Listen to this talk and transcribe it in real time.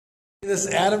This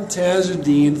is Adam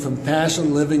Tajardine from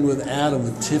Passion Living with Adam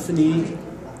with Tiffany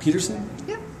Peterson?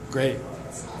 Yeah. Great.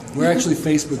 We're actually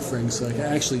Facebook friends, so I can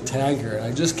actually tag her.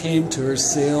 I just came to her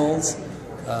sales,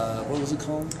 what was it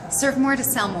called? Serve more to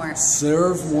sell more.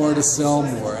 Serve more to sell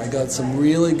more. I got some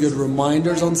really good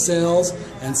reminders on sales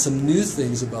and some new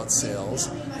things about sales,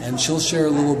 and she'll share a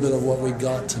little bit of what we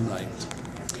got tonight.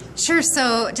 Sure.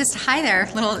 So just hi there,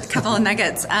 little couple of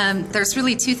nuggets. There's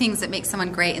really two things that make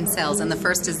someone great in sales, and the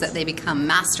first is that they become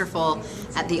masterful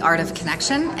at the art of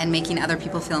connection and making other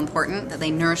people feel important, that they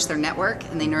nourish their network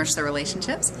and they nourish their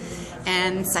relationships.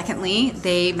 And secondly,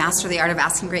 they master the art of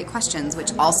asking great questions,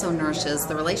 which also nourishes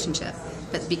the relationship.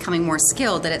 But becoming more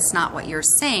skilled, that it's not what you're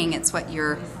saying, it's what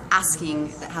you're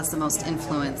asking that has the most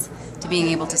influence to being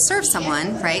able to serve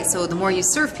someone, right? So the more you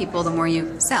serve people, the more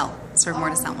you sell. Serve more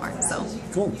to sell more. So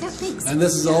cool. Yeah, thanks. And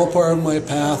this is all part of my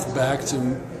path back to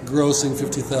grossing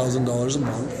 $50,000 a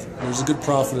month. There's a good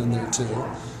profit in there too.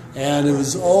 And it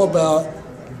was all about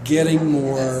getting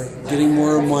more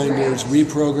reminders,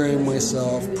 reprogramming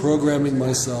myself, programming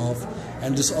myself,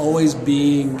 and just always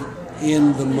being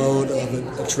in the mode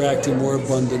of attracting more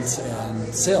abundance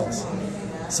and sales.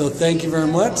 So thank you very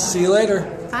much. See you later.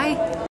 Bye.